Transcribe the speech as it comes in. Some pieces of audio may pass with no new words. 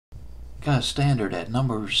Got a standard at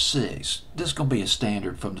number 6. This is going to be a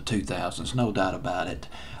standard from the 2000s, no doubt about it.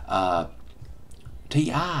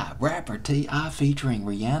 T.I., rapper T.I. featuring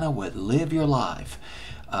Rihanna with Live Your Life.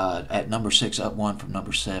 At number 6, up one from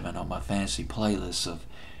number 7 on my fantasy playlist of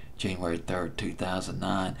January 3rd,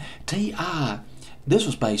 2009. T.I., this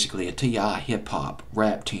was basically a T.I. hip-hop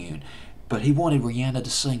rap tune, but he wanted Rihanna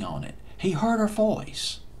to sing on it. He heard her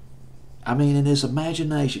voice. I mean, in his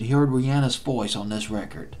imagination, he heard Rihanna's voice on this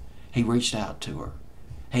record. He reached out to her.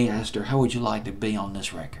 He asked her, how would you like to be on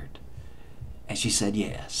this record? And she said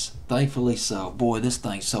yes. Thankfully so. Boy, this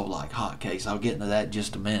thing sold like hotcakes. I'll get into that in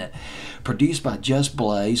just a minute. Produced by Just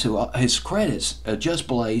Blaze, who his credits, Just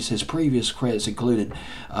Blaze, his previous credits included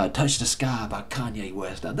Touch the Sky by Kanye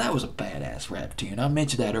West. Now, that was a badass rap tune. I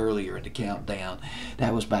mentioned that earlier in the countdown.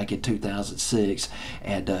 That was back in 2006.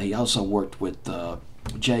 And he also worked with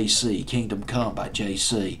JC, Kingdom Come by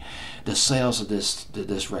JC. The sales of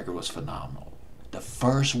this record was phenomenal. The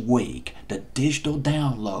first week, the digital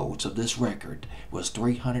downloads of this record was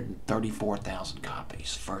 334,000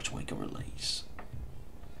 copies, first week of release.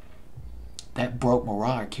 That broke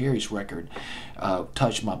Mariah Carey's record,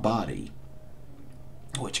 Touch My Body,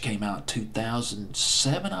 which came out in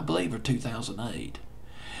 2007, I believe, or 2008.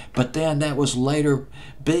 But then that was later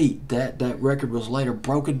beat. That record was later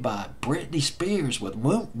broken by Britney Spears with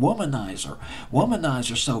Womanizer.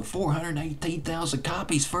 Womanizer sold 418,000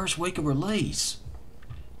 copies first week of release.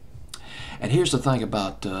 And here's the thing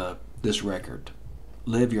about this record.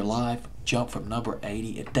 Live Your Life jumped from number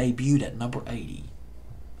 80. It debuted at number 80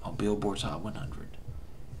 on Billboard's Hot 100.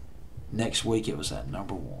 Next week it was at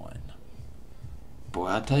number 1. Boy,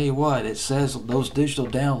 I tell you what, it says, those digital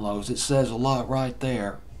downloads, it says a lot right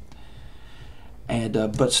there. And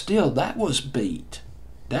but still, that was beat.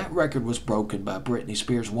 That record was broken by Britney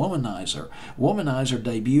Spears' Womanizer. Womanizer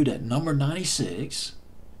debuted at number 96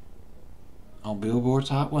 on Billboard's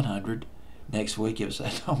Hot 100. Next week it was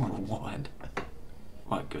at number 1.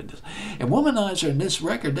 My goodness. And Womanizer and this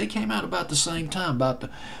record, they came out about the same time, about the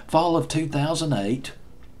fall of 2008.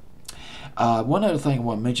 One other thing I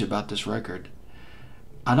want to mention about this record,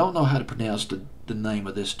 I don't know how to pronounce the name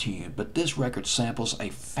of this tune, but this record samples a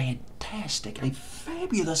fantastic, a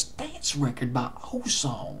fabulous dance record by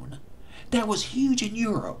Ozone that was huge in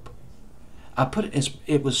Europe. I put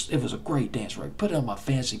it was a great dance record. Put it on my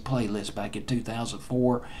fantasy playlist back in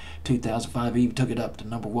 2004, 2005. I even took it up to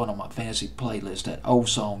number 1 on my fantasy playlist. That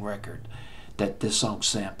Ozone record that this song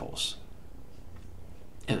samples.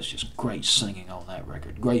 It was just great singing on that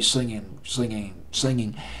record. Great singing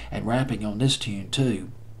and rapping on this tune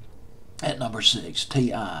too. At number 6,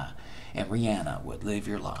 T.I. and Rihanna with Live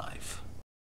Your Life.